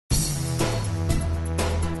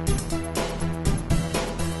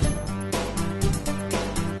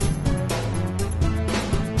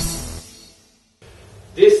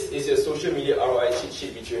social media ROI cheat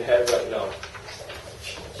sheet which you have right now.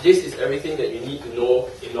 This is everything that you need to know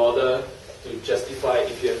in order to justify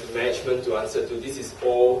if you have management to answer to. This is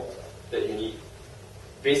all that you need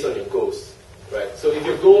based on your goals, right? So if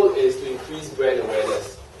your goal is to increase brand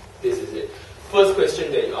awareness, this is it. First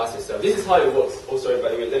question that you ask yourself. This is how it works. Oh, sorry, by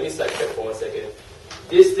the way, let me sidetrack for 1 second.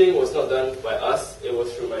 This thing was not done by us. It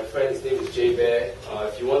was through my friend. His name is Jay Bear.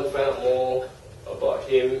 If you want to find out more about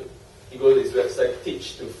him, you go to his website,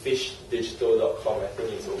 teachtofishdigital.com. I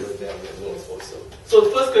think it's over there on the notes also. So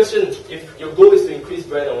the first question, if your goal is to increase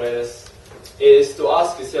brand awareness, is to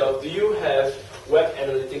ask yourself, do you have web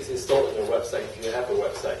analytics installed on your website if you have a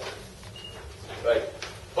website? Right.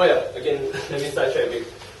 Oh yeah, again, let me sidetrack a bit.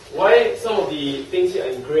 Why some of the things here are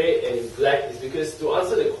in grey and in black is because to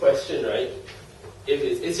answer the question, right, if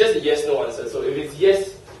it's just a yes-no answer. So if it's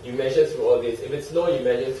yes, you measure through all this. If it's no, you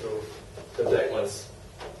measure through the black ones.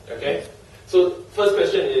 Okay? So first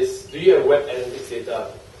question is, do you have web analytics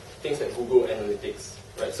data? Things like Google Analytics.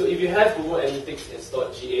 Right? So if you have Google Analytics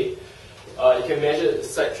installed GA, you can measure the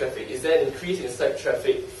site traffic. Is there an increase in site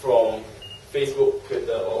traffic from Facebook,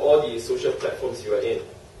 Twitter, or all the social platforms you are in?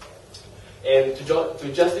 And to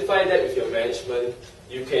justify that with your management,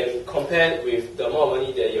 you can compare it with the amount of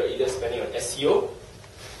money that you're either spending on SEO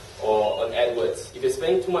or on AdWords. If you're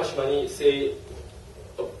spending too much money, say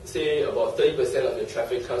about 30% of your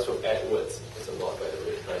traffic comes from AdWords. That's a lot, by the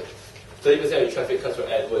way, right? 30% of your traffic comes from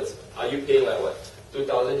AdWords. Are you paying like what?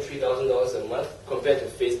 $2,000, $3,000 a month? Compared to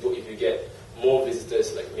Facebook, if you get more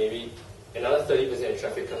visitors, like maybe another 30% of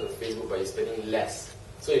traffic comes from Facebook, but you're spending less.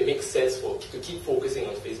 So it makes sense to keep focusing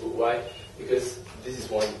on Facebook. Why? Because this is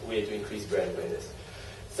one way to increase brand awareness.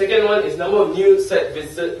 Second one is number of new site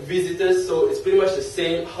visitors. So it's pretty much the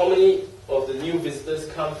same. How many of the new visitors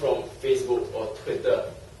come from Facebook or Twitter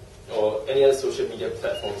or any other social media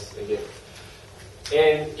platforms again?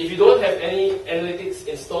 And if you don't have any analytics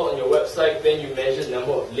installed on your website, then you measure the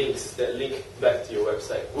number of links that link back to your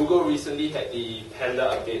website. Google recently had the Panda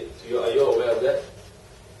update. Are you aware of that?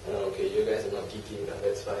 Okay, you guys are not geeky enough,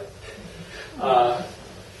 that's fine.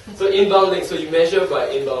 So inbound links, so you measure by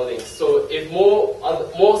inbound links. So if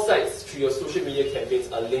more sites through your social media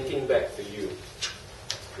campaigns are linking back to you,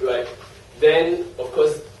 right, then of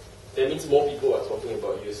course that means more people are talking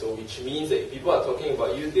about you. So which means that if people are talking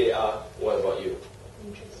about you, they are what about you?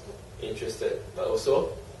 Interested, but also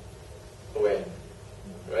aware,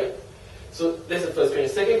 right? So that's the first question.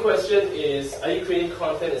 Second question is, are you creating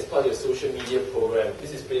content as part of your social media program?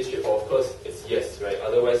 This is pretty straightforward. Of course, it's yes, right?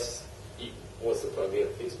 Otherwise, what's the point of being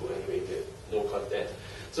on Facebook anyway if you have no content?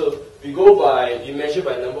 So we measure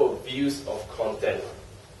by number of views of content.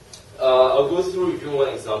 I'll go through with you one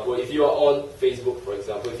example. If you are on Facebook, for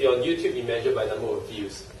example, if you're on YouTube, you measure by number of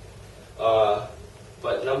views.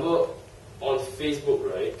 But number on Facebook,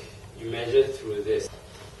 right, you measure through this.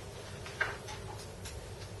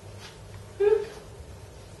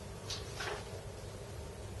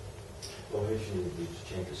 Well, usually we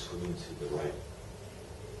change the screen to the right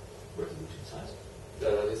resolution size.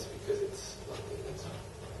 No, that's because it's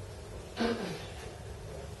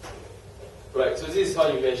right, so this is how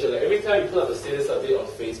you measure. Like every time you put up a status update on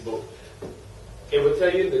Facebook, it will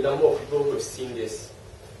tell you the number of people who have seen this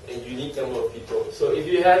and unique number of people. So if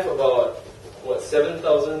you have about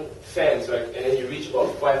 7,000 fans, right, and then you reach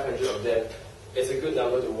about 500 of them, it's a good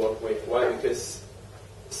number to work with. Why? Because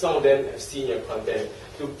some of them have seen your content.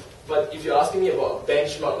 But if you're asking me about a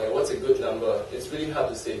benchmark, like what's a good number, it's really hard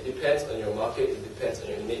to say. It depends on your market, it depends on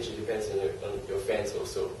your niche, it depends on your fans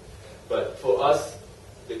also. But for us,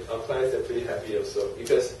 our clients are pretty happy also.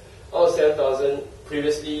 Because out of 7,000,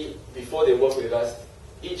 previously, before they work with us,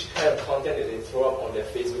 each kind of content that they throw up on their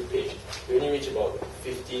Facebook page, they only reach about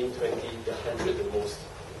 15, 20, 100 the most.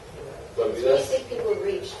 But with us, people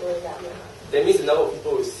reach, what does that mean? That means the number of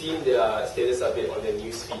people who've seen their status update on their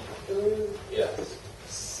newsfeed. Yeah.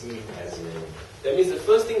 Seen as in. That means the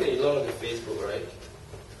first thing that you learn on the Facebook, right,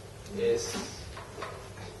 is.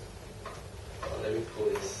 Let me pull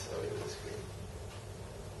this out of the screen.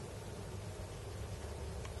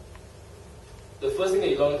 The first thing that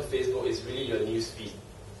you learn on Facebook is really your newsfeed,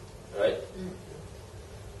 right?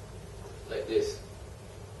 Like this.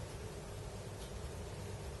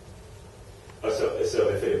 Oh, so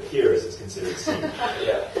if it appears, it's considered seen.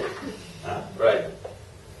 Yeah. Huh? Right.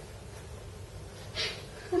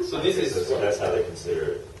 So this is. So that's how they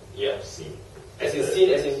consider it seen. As in seen,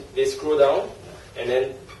 as in they scroll down, and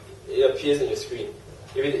then it appears on your screen.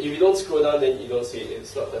 If you don't scroll down, then you don't see it.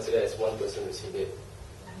 It's not considered as one person who's seen it.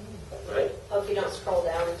 Right? Oh, if you don't scroll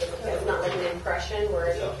down, it's not like an impression where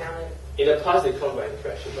it's counted. In the past, they come by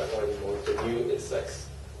impression, but not anymore. The new insights.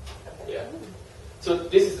 Yeah. So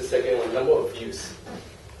this is the second one, number of views.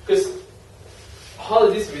 Because how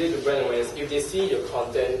does this relate to brand awareness? If they see your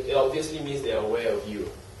content, it obviously means they are aware of you,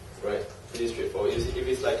 right? Pretty straightforward. If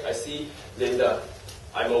it's like, I see Linda,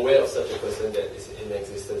 I'm aware of such a person that is in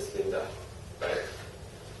existence, Linda, right?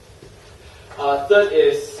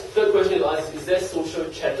 Third question to ask is there social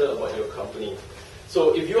chatter about your company?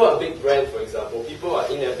 So if you are a big brand, for example, people are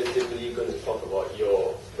inevitably going to talk about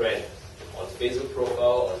your brand on Facebook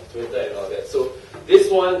profile, on Twitter and all that. So this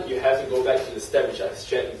one, you have to go back to the step which I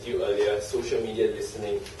shared with you earlier, social media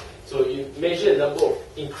listening. So you measure the number of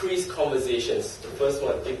increased conversations. The first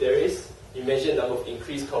one, if there is, you measure the number of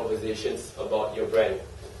increased conversations about your brand.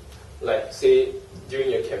 Like say,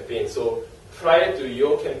 during your campaign. So prior to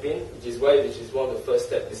your campaign, which is one of the first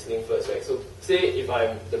steps, listening first, right? So say if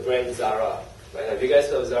I'm the brand Zara, right? Have you guys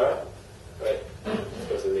heard of Zara? Right? Of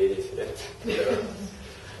course, the ladies, yeah. Zara.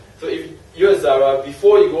 So if you're Zara,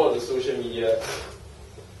 before you go on the social media,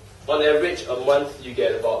 on average a month you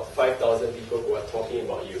get about 5,000 people who are talking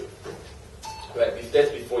about you. Right?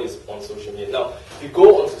 That's before you're on social media. Now, if you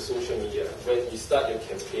go onto social media, when you start your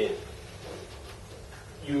campaign,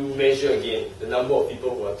 you measure again the number of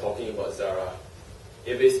people who are talking about Zara.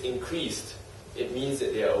 If it's increased, it means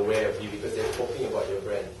that they are aware of you because they're talking about your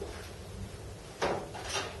brand.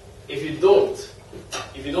 If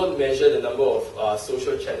you don't measure the number of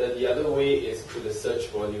social chatter, the other way is through the search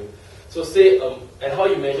volume. So say, and how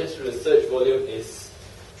you measure through the search volume is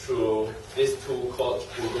through this tool called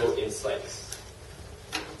Google Insights.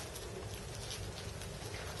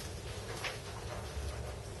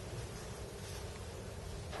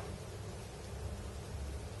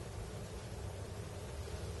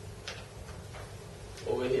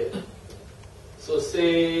 Over here. So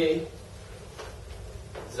say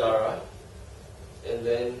Zara, and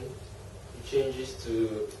then you change this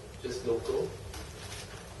to just local.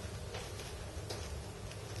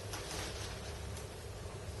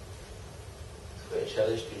 It's quite a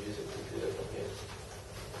challenge to use a computer from here.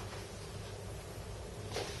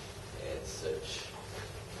 And search.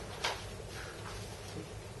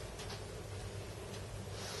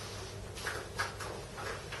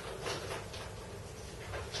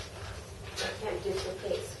 Can't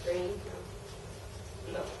duplicate screen.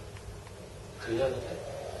 No. Do you know that?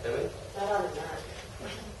 Am Not on a Mac.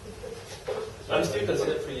 I'm still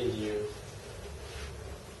considered pretty new.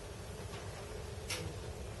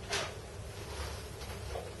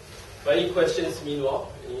 Any questions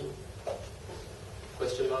meanwhile? Any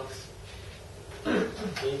question marks?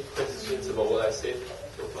 Any questions about what I said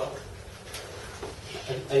so far?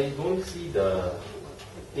 I don't see the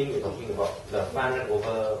thing you're talking about, the 500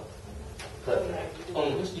 over 30, right?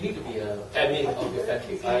 Because you need to be an Admin of your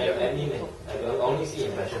factory. I am admin, I only see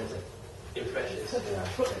impressions. Impressions.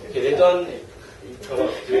 Yeah. Okay, later on, you come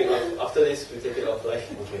up during after this, we take it offline.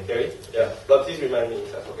 Okay. Carry? Yeah. But please remind me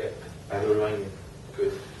if I forget. I will remind you.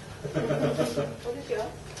 Good. What is yours?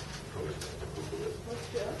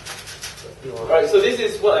 What's yours? Alright, so this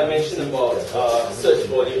is what I mentioned about search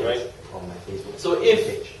volume, right? On my Facebook. So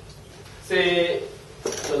if, say,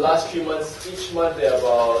 the last 3 months, each month there are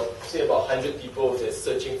about 100 people that's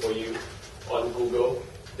searching for you on Google,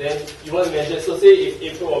 then you want to measure, so say if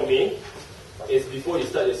April or May is before you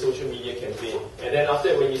start your social media campaign, and then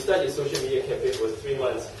after when you start your social media campaign for 3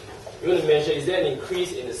 months, you want to measure, is there an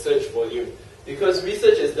increase in the search volume? Because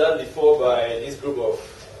research is done before by this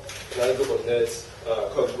another group of nerds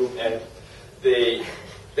called Group, and they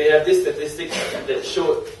have this statistic that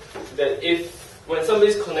showed that when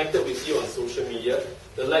somebody's connected with you on social media,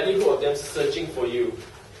 the likelihood of them searching for you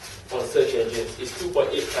on search engines is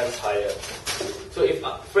 2.8 times higher. So if,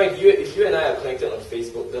 Frank, if you and I are connected on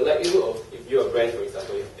Facebook, the likelihood of, if you're a brand, for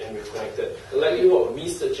example, and we're connected, the likelihood of me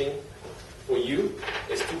searching for you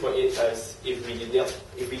is 2.8 times if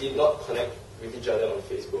we did not connect with each other on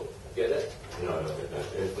Facebook. Get that? No.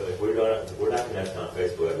 If we're not connected on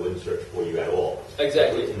Facebook, I wouldn't search for you at all.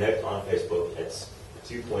 Exactly. If we connect on Facebook, it's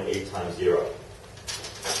 2.8 times 0.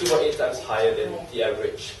 2.8 times higher than the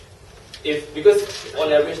average. Because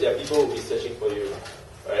on average there are people who will be searching for you,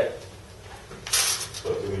 right?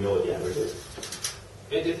 But do we know what the average is?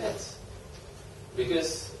 It depends.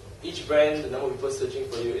 Because each brand, the number of people searching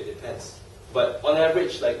for you, it depends. But on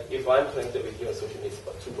average, like if I'm connected with you on social media, it's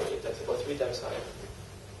about 2.8 times, about 3 times higher.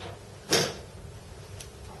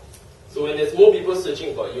 So when there's more people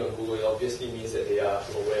searching about you on Google, it obviously means that they are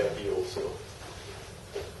aware of you also.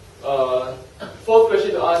 Fourth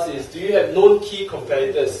question to ask is, do you have known key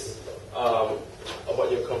competitors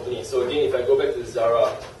about your company? So again, if I go back to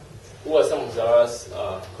Zara, who are some of Zara's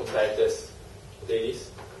competitors?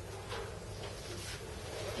 Ladies?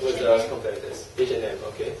 Who are Zara's competitors? H&M,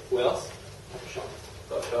 okay. Who else?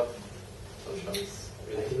 Topshop.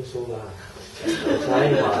 I think so lah.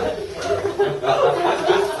 Trying lah.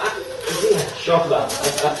 Shop lah.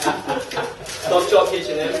 Topshop,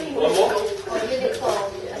 H&M, one more? Or Uniqlo.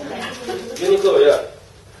 Uniqlo, yeah.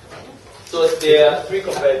 So there are three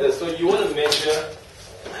competitors. So you want to measure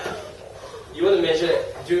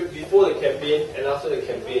before the campaign and after the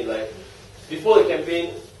campaign. Like before the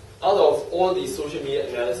campaign, out of all these social media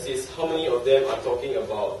analysis, how many of them are talking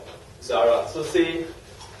about Zara? So say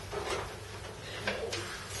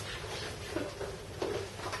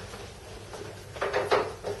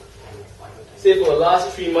for the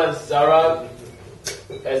last 3 months, Zara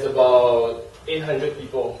has about 800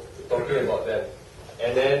 people talking about that.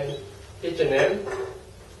 And then H&M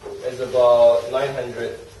has about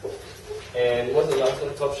 900. And what's the last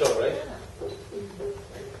one? Topshop, right?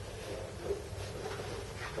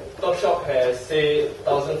 Topshop has, say,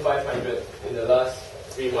 1,500 in the last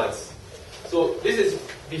 3 months. So this is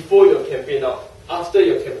before your campaign. Now, after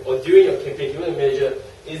your campaign or during your campaign, you want to measure,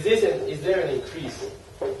 is there an increase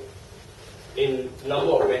in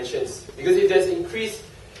number of mentions? Because if there's increase,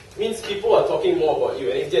 it means people are talking more about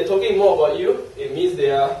you. And if they're talking more about you, it means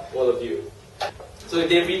they are one of you. So if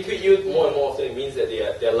they retweet you more and more often, it means that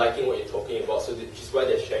they're liking what you're talking about, so which is why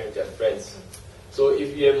they're sharing with their friends. So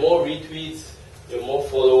if you have more retweets, you have more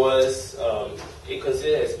followers, it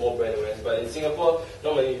considered as more brand awareness. But in Singapore,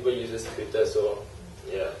 not many people use Twitter, so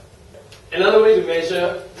yeah. Another way to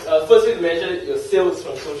measure, first way to measure your sales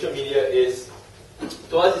from social media is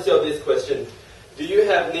to ask yourself this question: do you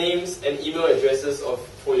have names and email addresses of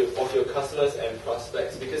your customers and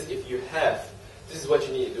prospects? Because if you have, this is what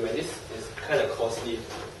you need to do, and this is kind of costly,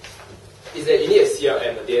 is that you need a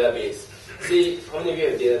CRM, a database. See, how many of you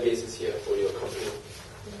have databases here for your company?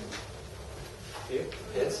 You?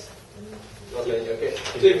 Yes? Not many, okay.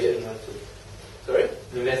 So if you, sorry?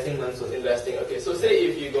 Investing months. Investing, okay. So say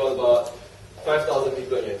if you got about 5,000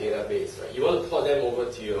 people in your database, right? You want to plot them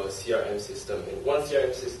over to your CRM system. And one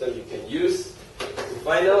CRM system you can use to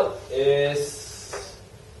find out is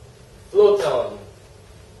Flowtown.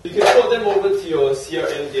 You can plot them over to your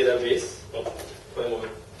CRM database. Plot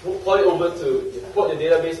the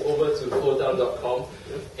database over to flowtown.com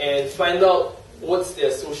and find out what's their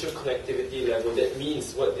social connectivity level. That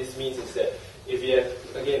means, what this means is that if you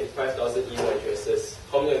have, again, 5,000 email addresses,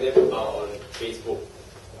 how many of them are on Facebook?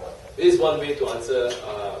 This is one way to answer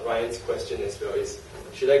Ryan's question as well, is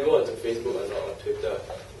should I go onto Facebook or not on Twitter?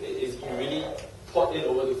 Is you really plot it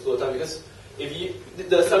over to Flowtown, because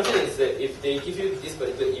the assumption is that if they give you this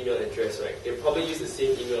particular email address, right, they probably use the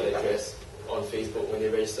same email address on Facebook when they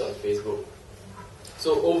register on Facebook.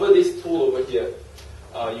 So over this tool over here,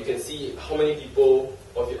 you can see how many people,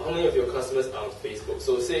 how many of your customers are on Facebook.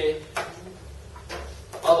 So say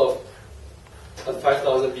out of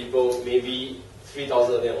 5,000 people, maybe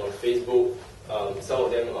 3,000 of them are on Facebook. Some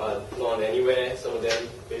of them are not on anywhere. Some of them,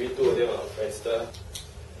 maybe 2 of them are on Friendster.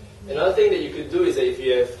 Another thing that you could do is that if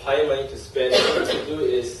you have higher money to spend, what you could do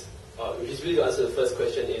is, which is really to answer the first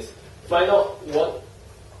question, is find out what,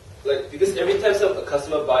 because every time a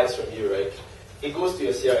customer buys from you, right, it goes to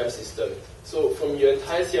your CRM system. So from your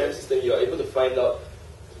entire CRM system, you are able to find out,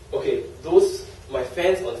 okay, my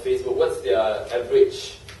fans on Facebook, what's their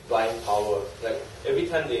average buying power? Like every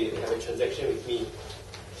time they have a transaction with me,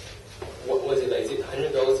 what was it like? Is it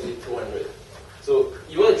 $100? Is it $200? So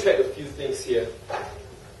you want to track a few things here.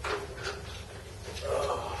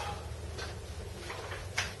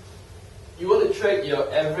 You want to track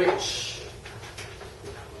your average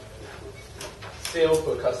sale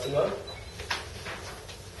per customer.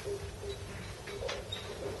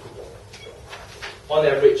 On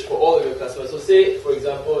average for all of your customers. So say, for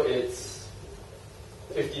example, it's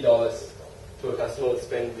 $50 to a customer to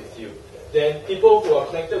spend with you. Then people who are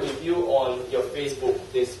connected with you on your Facebook,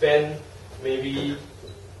 they spend maybe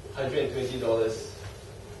 $120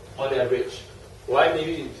 on average. Why?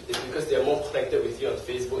 Maybe it's because they're more connected with you on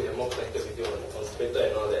Facebook, they're more connected with you on Twitter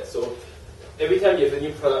and all that. So every time you have a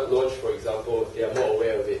new product launch, for example, they are more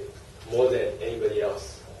aware of it, more than anybody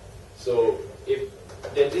else. So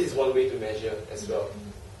then this is one way to measure as well.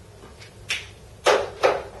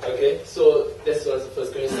 Okay, so that's the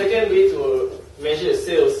first question. Second way to measure your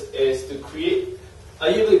sales is to are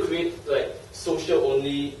you able to create like social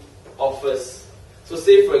only offers? So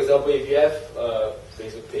say for example, if you have a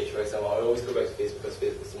Facebook page, for example, I always go back to Facebook because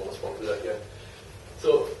Facebook is the most popular here.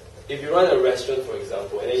 So if you run a restaurant, for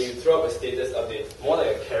example, and then you throw up a status update, more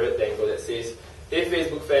like a carrot dangle that says, hey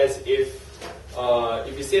Facebook fans,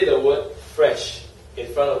 if you say the word fresh in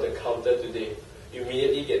front of the counter today, you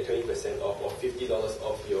immediately get 20% off or $50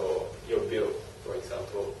 off your bill, for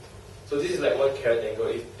example. So this is like one carrot angle.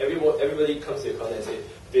 If everybody comes to your counter and say,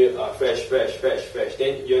 fresh.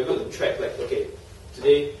 Then you're able to track like, okay,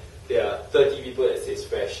 today there are 30 people that says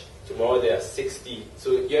fresh. Tomorrow there are 60.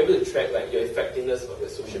 So you're able to track like your effectiveness of your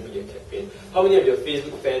social media campaign. How many of your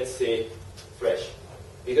Facebook fans say fresh?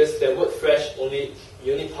 Because the word fresh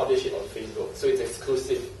you only publish it on Facebook, so it's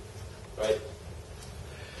exclusive, right?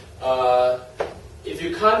 If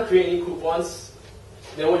you can't create any coupons,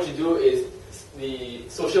 then what you do is the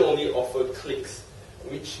social only offer clicks,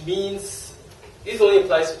 which means this only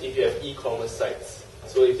applies if you have e-commerce sites.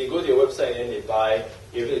 So if they go to your website and then they buy,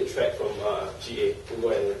 you're able to track from GA,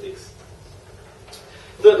 Google Analytics.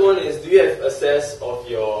 Third one is, do you have access of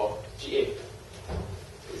your GA?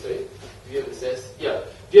 Sorry, do you have access? Yeah.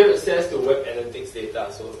 Do you have access to web analytics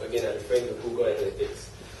data? So again, I'm referring to Google Analytics.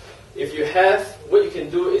 If you have, what you can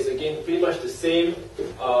do is again pretty much the same.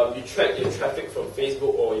 You track your traffic from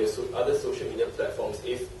Facebook or your other social media platforms.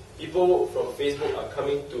 If people from Facebook are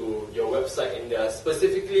coming to your website and they are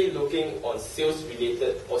specifically looking on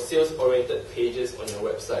sales-related or sales-oriented pages on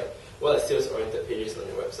your website, what are sales-oriented pages on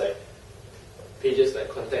your website? Pages like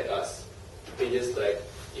contact us. Pages like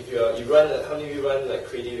if you run, how many of you run like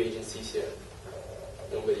creative agencies here?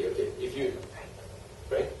 Nobody. Okay. If you,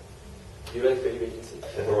 right? You run a creative agency?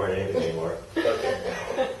 I don't run anything anymore.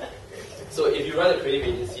 Okay. So if you run a creative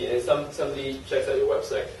agency and somebody checks out your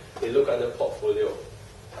website, they look under portfolio.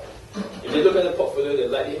 If they look at the portfolio, the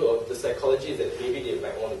likelihood of the psychology is that maybe they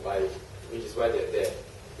might want to buy it, which is why they're there.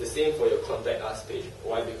 The same for your contact us page.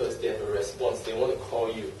 Why? Because they have a response. They want to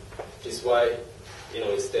call you, which is why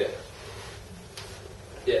it's there.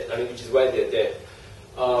 Yeah, which is why they're there.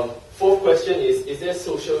 Fourth question is there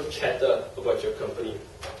social chatter about your company?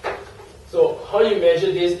 So how you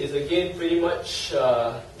measure this is again pretty much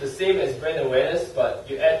the same as brand awareness, but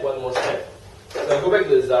you add one more step. So I go back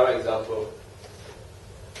to the Zara example.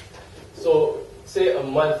 So say a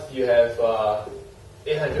month you have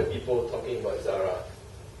 800 people talking about Zara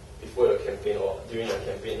before your campaign or during your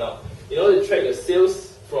campaign. Now, in order to track your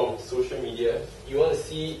sales from social media, you want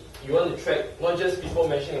to track not just people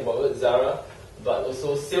mentioning about Zara, but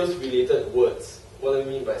also sales-related words. What do I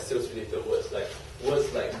mean by sales-related words? Like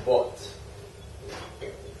words like bought,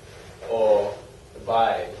 or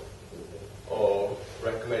buy, or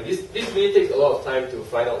recommend. This really takes a lot of time to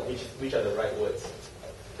find out which are the right words.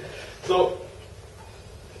 So,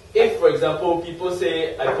 if for example people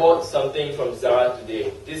say, I bought something from Zara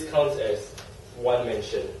today, this counts as one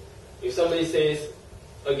mention. If somebody says,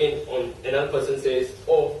 again, another person says,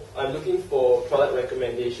 oh, I'm looking for product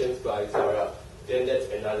recommendations by Zara, then that's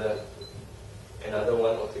another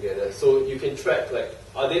one altogether. So you can track, like,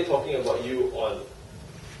 are they talking about you on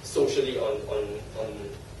socially on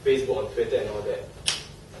Facebook, on Twitter and all that?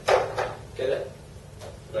 Get that?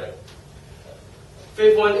 Right.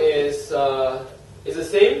 Fifth one is the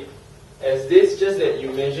same as this, just that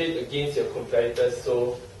you measure it against your competitors.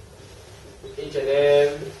 So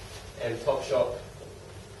H&M and Topshop.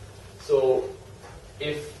 So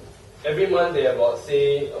if every month there are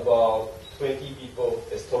about 20 people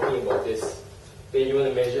that's talking about this, then you want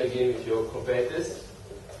to measure again with your competitors.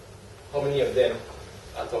 How many of them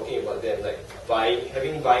are talking about them, like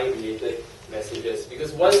having buying related messages?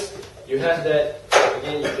 Because once you have that,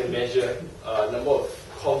 again you can measure number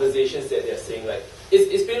of conversations that they're saying. Like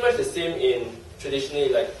it's pretty much the same in traditionally.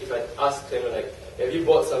 Like if I ask them, like, have you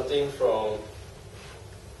bought something from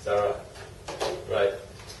Zara? Right.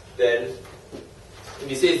 Then if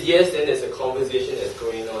he says yes, then there's a conversation that's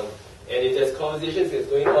going on. And if there's conversations that's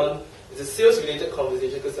going on, it's a sales-related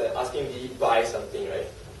conversation because they're asking, did you buy something, right?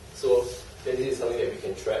 So then this is something that we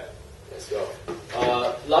can track as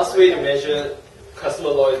well. Last way to measure customer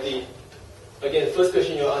loyalty. Again, the first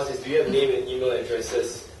question you ask is, do you have name and email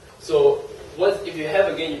addresses? So if you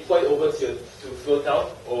have, again, you point over to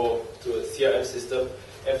Flowtown or to a CRM system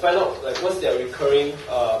and find out like what's their recurring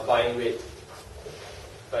buying rate.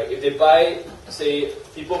 Like if they buy, say,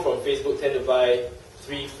 people from Facebook tend to buy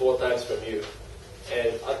 3-4 times from you,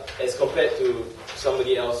 and as compared to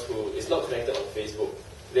somebody else who is not connected on Facebook,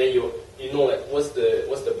 then you know like what's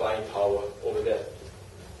the buying power over there.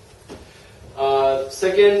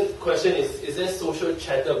 Second question is there social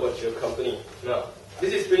chatter about your company? Now,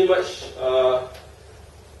 this is pretty much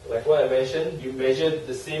like what I mentioned. You measure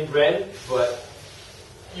the same brand, but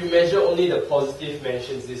you measure only the positive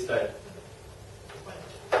mentions this time.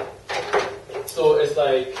 So it's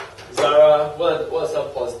like Zara, what are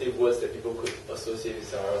some positive words that people could associate with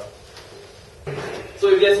Zara? So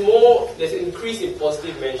if there's an increase in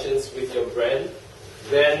positive mentions with your brand,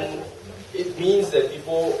 then it means that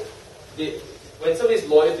people, when somebody's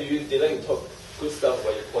loyal to you, they like to talk good stuff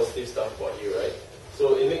about you, positive stuff about you, right?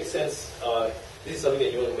 So it makes sense. This is something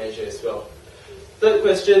that you want to measure as well. Third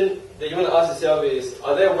question that you want to ask yourself is,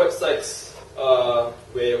 are there websites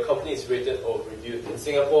where your company is rated or reviewed? In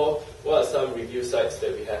Singapore, what are some review sites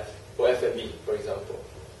that we have for F&B, for example?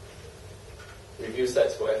 Review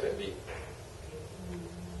sites for F&B.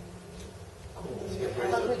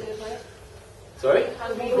 Sorry?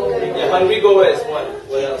 Yeah, Hungry Go Where is one.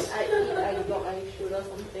 What else? I eat, I blog, I shoot or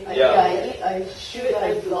something. Yeah. I eat, I shoot,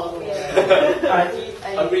 I blog. I eat,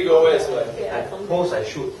 Hungry Go Where is one. Yeah, I post, I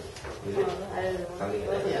shoot. Is it? I don't know. Something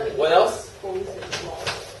like that. Yeah. What else? Post and blog.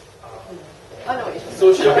 Oh no, it's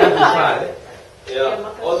Social Your hand to media. try.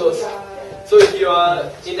 Yeah, all those. So if you are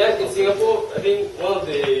in Singapore, I think one of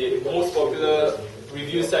the most popular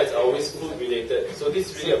review sites are always food related. So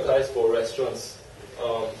this really applies for restaurants.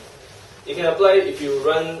 It can apply if you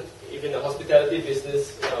run, if in the hospitality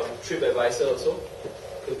business, TripAdvisor also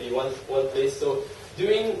could be one place. So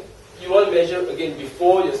you want to measure again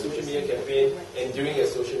before your social media campaign and during your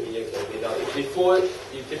social media campaign. Now, if before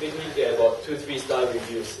you typically get about 2-3 star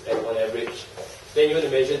reviews on average, then you want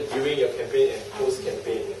to measure during your campaign and post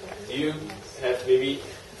campaign. Do you have maybe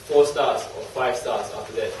 4 stars or 5 stars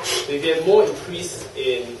after that? So if you have more increase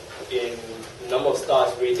in number of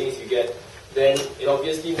stars, ratings you get, then it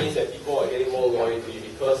obviously means that people are getting more loyal to you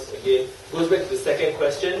because, again, goes back to the second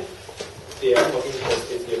question, they are talking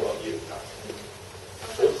positively about you.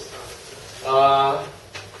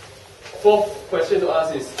 Fourth question to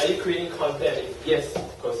ask is, are you creating content? Yes,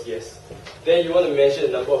 of course, yes. Then you want to measure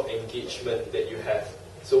the number of engagement that you have.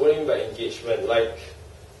 So what do you mean by engagement? Like,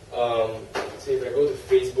 say if I go to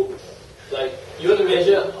Facebook, like, you want to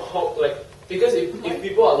measure how, like, because if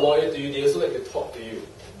people are loyal to you, they also like to talk to you.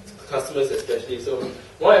 Customers especially. So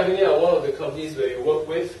More Avenue are one of the companies where we work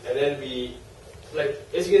with, and then we, like,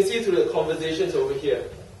 as you can see through the conversations over here,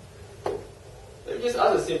 let me just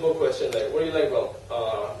ask a simple question, like, what do you like about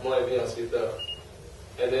More Avenue Hospital?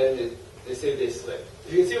 And then they say this, like,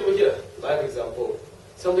 you can see over here, live example,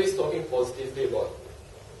 somebody's talking positively about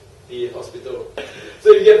the hospital.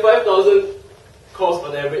 So you get 5,000 calls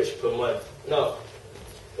on average per month. Now,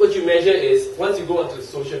 what you measure is, once you go onto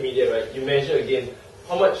social media, right, you measure again,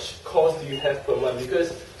 how much calls do you have per month?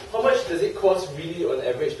 Because how much does it cost really on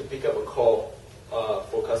average to pick up a call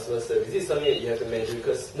for customer service? This is something that you have to measure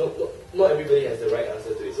because not everybody has the right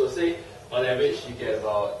answer to it. So say on average you get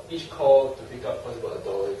about, each call to pick up costs about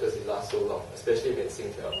 $1 because it lasts so long, especially when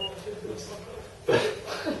Singtel.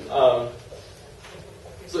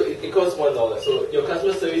 So it costs $1. So your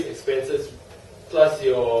customer service expenses plus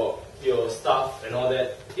your staff and all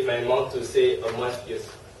that, it might amount to, say, a month you're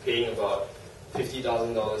paying about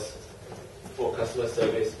 $50,000 for customer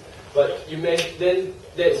service. But you then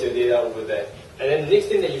that's your data over there. And then the next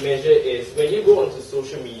thing that you measure is when you go onto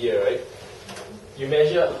social media, right? You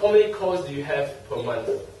measure how many calls do you have per month.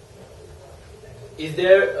 Is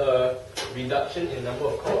there a reduction in number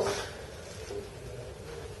of calls?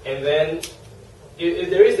 And then if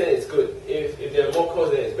there is, then it's good. If there are more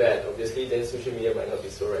calls, then it's bad. Obviously, then social media might not be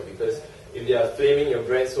so right, because if they are flaming your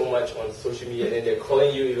brand so much on social media and then they're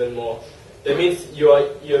calling you even more, that means you're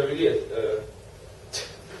really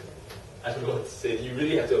I don't know what to say. You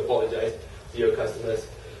really have to apologize to your customers.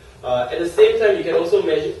 At the same time, you can also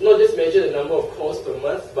measure, not just measure the number of calls per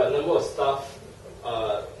month, but number of staff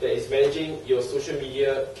that is managing your social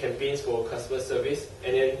media campaigns for customer service,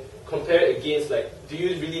 and then compare it against, like, do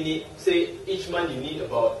you really need, say, each month you need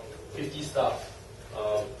about 50 staff,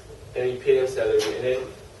 and you pay them salary, and then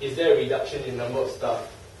is there a reduction in number of staff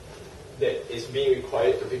that is being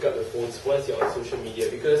required to pick up the phones once you're on social media?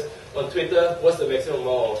 Because on Twitter, what's the maximum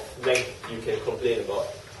amount of length you can complain about?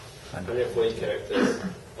 140 characters.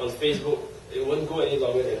 On Facebook, it wouldn't go any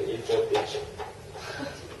longer than an A4 page.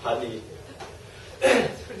 Hardly.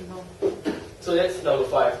 It's pretty normal. So that's number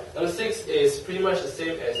 5. Number 6 is pretty much the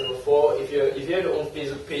same as number 4. If you have your own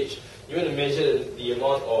Facebook page, you want to measure the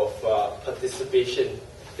amount of participation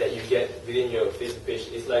that you get within your Facebook page.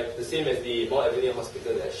 It's like the same as the Mount Avenue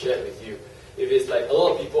Hospital that I shared with you. If it's like a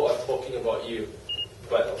lot of people are talking about you,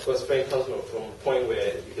 but of course Frank comes from a point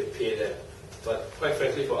where you can pay them. But quite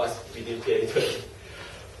frankly for us, we didn't pay anybody.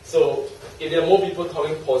 So if there are more people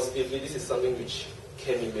talking positively, this is something which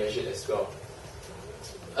can be measured as well.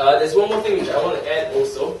 There's one more thing which I want to add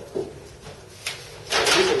also.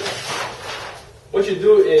 What you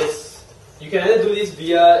do is, you can either do this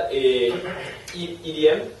via a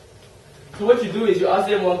EDM. So what you do is you ask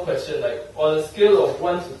them one question, like, on a scale of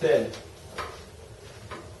 1 to 10,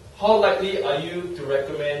 how likely are you to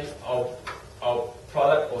recommend our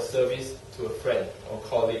product or service to a friend or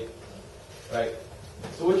colleague, right?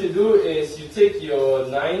 So what you do is you take your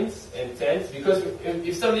 9s and 10s, because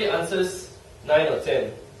if somebody answers 9 or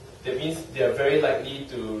 10, that means they are very likely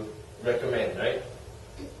to recommend, right?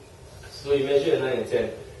 So you measure 9 and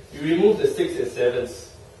 10. You remove the 6 and 7s.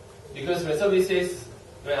 Because when somebody says,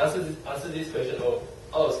 when I answer this question, oh,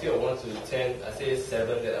 out of scale of 1 to 10, I say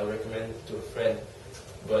 7 that I recommend to a friend.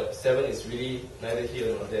 But 7 is really neither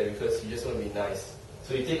here nor there because you just want to be nice.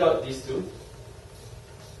 So you take out these two.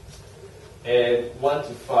 And 1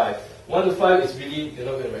 to 5. 1 to 5 is really, you're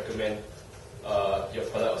not going to recommend your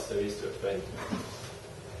product or service to a friend.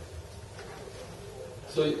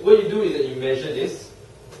 So what you do is that you measure this.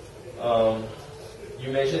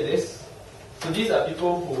 So these are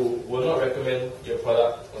people who will not recommend your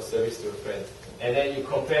product or service to a friend. And then you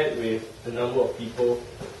compare it with the number of people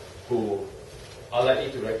who are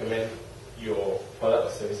likely to recommend your product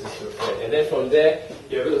or services to a friend. And then from there,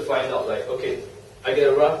 you're able to find out like, okay, I get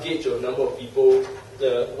a rough gauge of the number of people,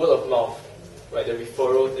 the word of mouth, right, the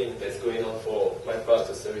referral thing that's going on for my products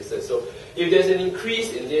or services. So if there's an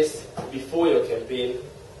increase in this before your campaign,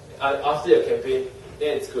 after your campaign,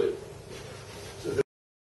 then it's good.